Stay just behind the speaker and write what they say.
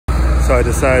So I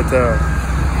decided to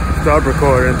stop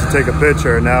recording to take a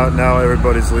picture. Now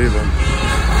everybody's leaving.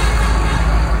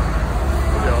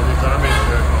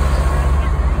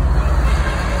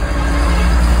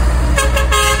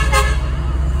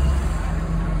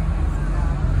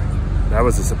 That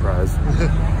was a surprise.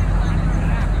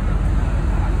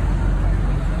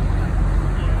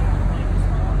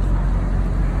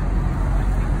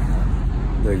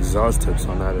 The exhaust tips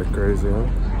on that are crazy, huh?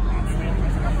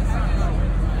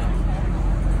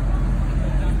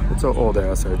 It's an old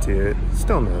ass RT8.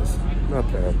 Still nice.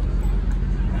 Not bad.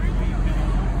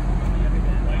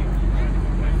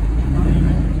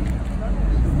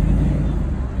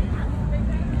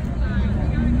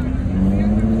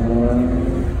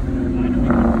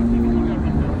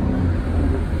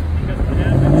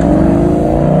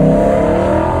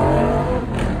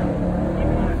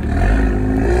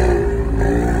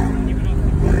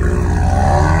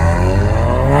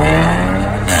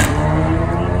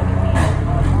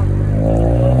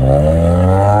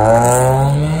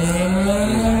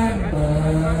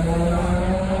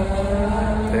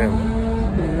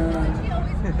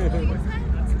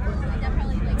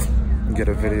 Get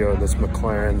a video of this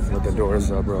Mclaren with the doors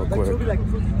up real quick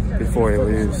before he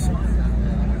leaves.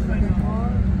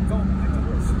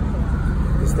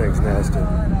 This thing's nasty.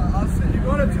 You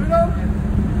going to Tudo?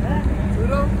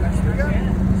 Tudo?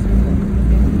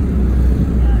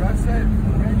 Drive safe.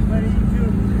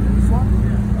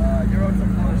 You're on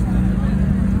some forest.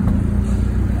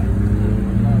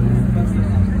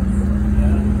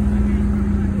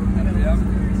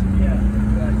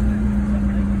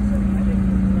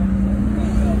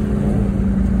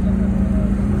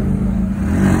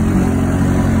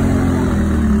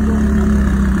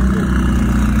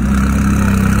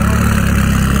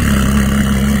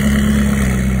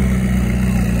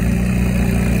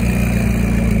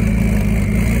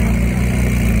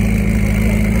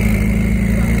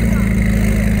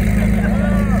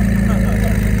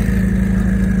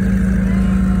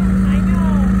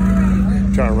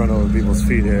 Trying to run over people's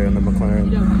feet here in the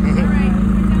Mclaren.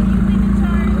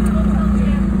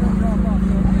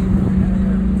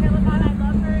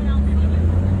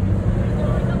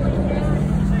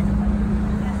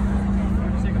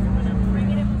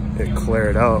 It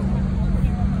cleared out.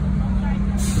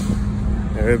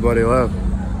 Everybody left.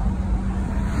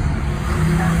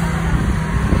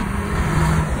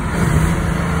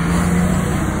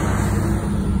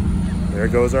 There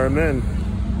goes our men.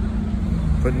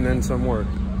 Putting in some work.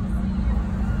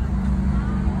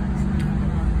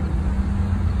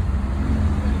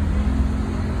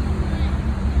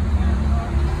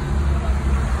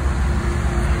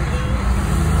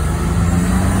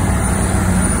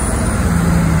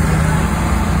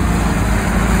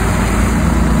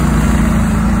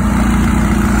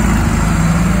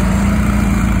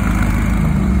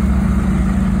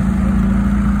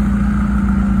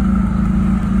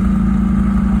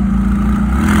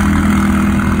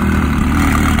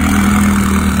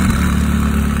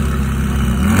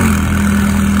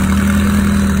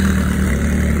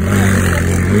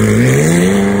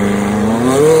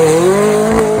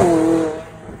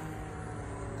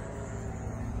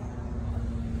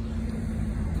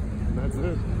 That's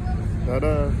it.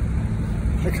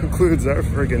 That concludes our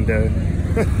friggin' day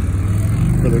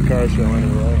for the car show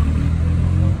anyway.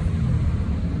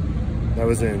 That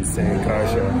was an insane car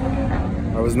show.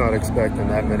 I was not expecting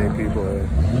that many people here.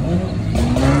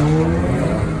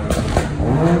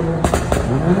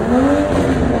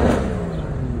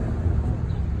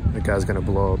 That guy's gonna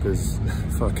blow up his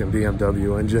fucking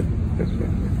BMW engine.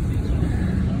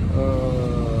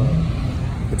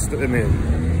 I mean,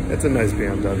 it's a nice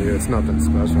BMW. It's nothing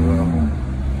special though.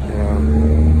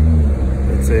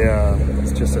 Yeah,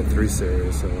 it's just a 3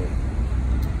 Series. So,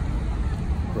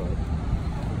 but,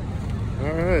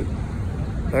 all right,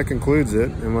 that concludes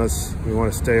it. Unless we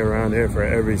want to stay around here for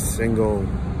every single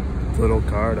little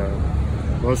car.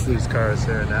 Most of these cars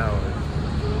here now,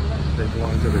 they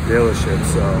belong to the dealership.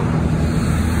 So.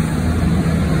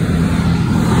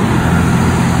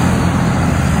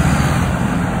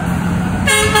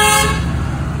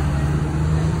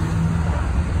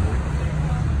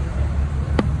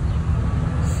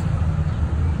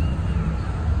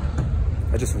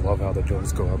 I just love how the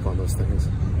doors go up on those things.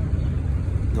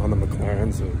 On the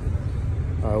Mclarens.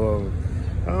 I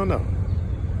don't know.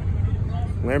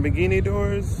 Lamborghini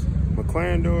doors,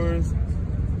 McLaren doors,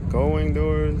 Gullwing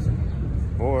doors,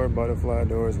 or butterfly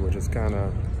doors, which is kind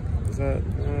of, is that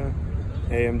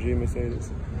AMG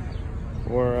Mercedes?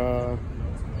 Or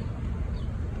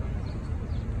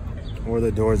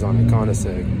the doors on the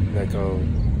Koenigsegg that go,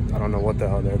 I don't know what the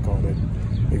hell they're called.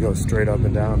 They go straight up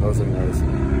and down. Those are nice.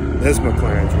 This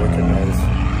Mclaren's looking nice.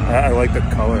 I like the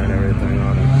color and everything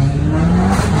on it.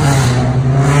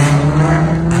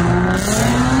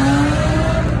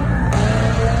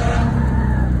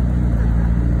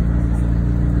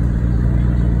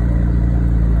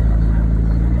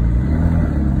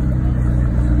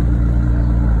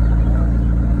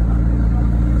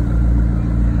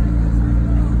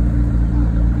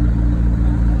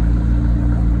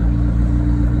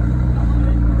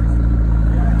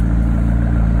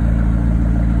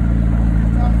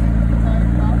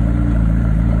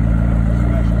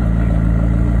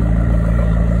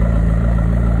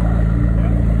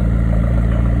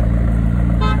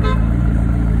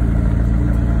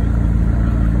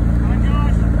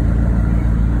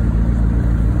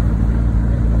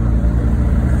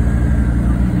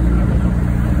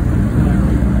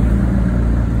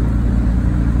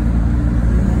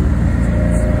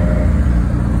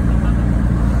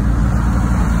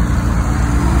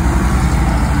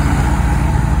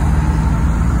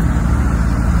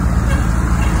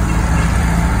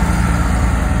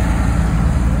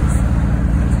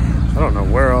 I don't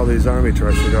know where all these army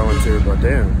trucks are going to, but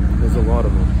damn, there's a lot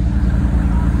of them.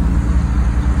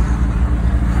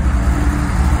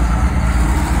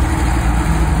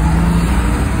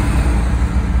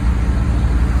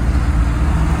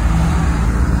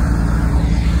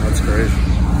 That's crazy.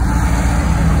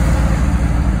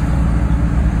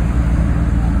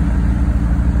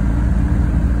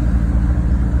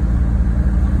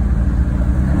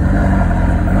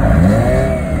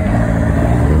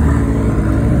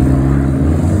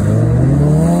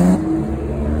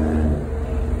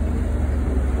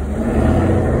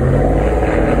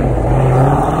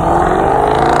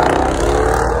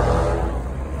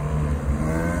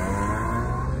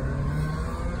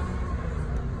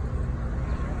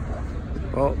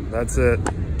 Well, that's it.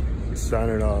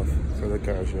 Signing off for the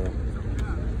car show.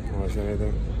 Want to say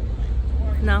anything?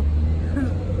 No.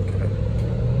 Okay.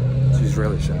 She's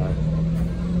really shy.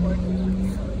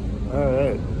 All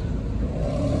right.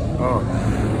 Oh.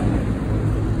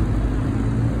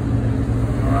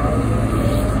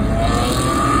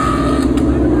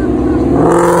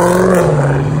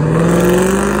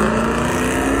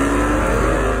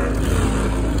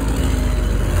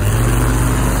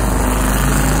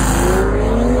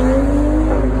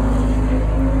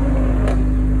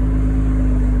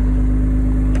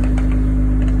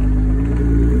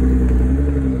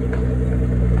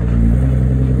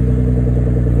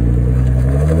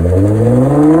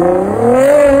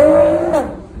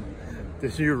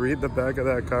 Did you read the back of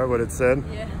that car, what it said?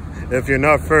 Yeah. If you're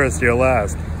not first, you're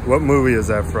last. What movie is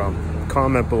that from?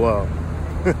 Comment below.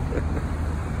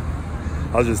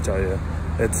 I'll just tell you.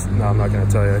 No, I'm not going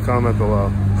to tell you. Comment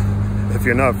below. If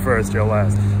you're not first, you're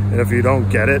last. And if you don't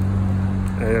get it,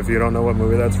 and if you don't know what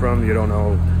movie that's from, you don't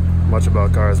know much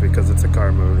about cars because it's a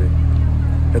car movie.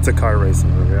 It's a car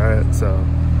racing movie, alright? So,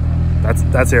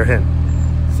 that's your hint.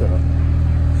 So,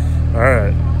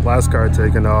 alright. Last car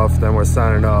taken off, then we're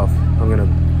signing off. I'm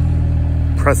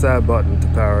gonna press that button to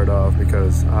power it off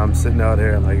because I'm sitting out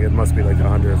here and like it must be like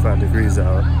 105 degrees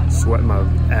out, sweating my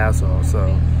ass off.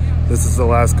 So this is the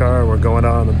last car. We're going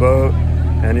out on the boat,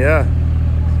 and yeah,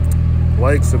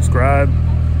 like, subscribe,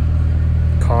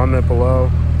 comment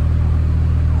below,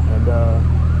 and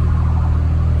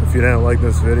if you didn't like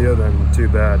this video, then too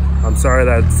bad. I'm sorry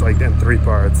that it's like in 3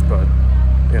 parts, but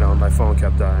you know my phone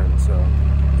kept dying, so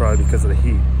probably because of the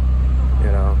heat. You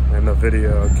know, and the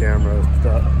video camera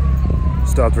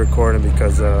stopped recording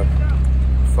because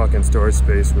fucking storage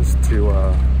space was too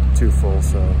full.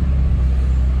 So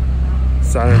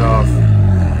signing off.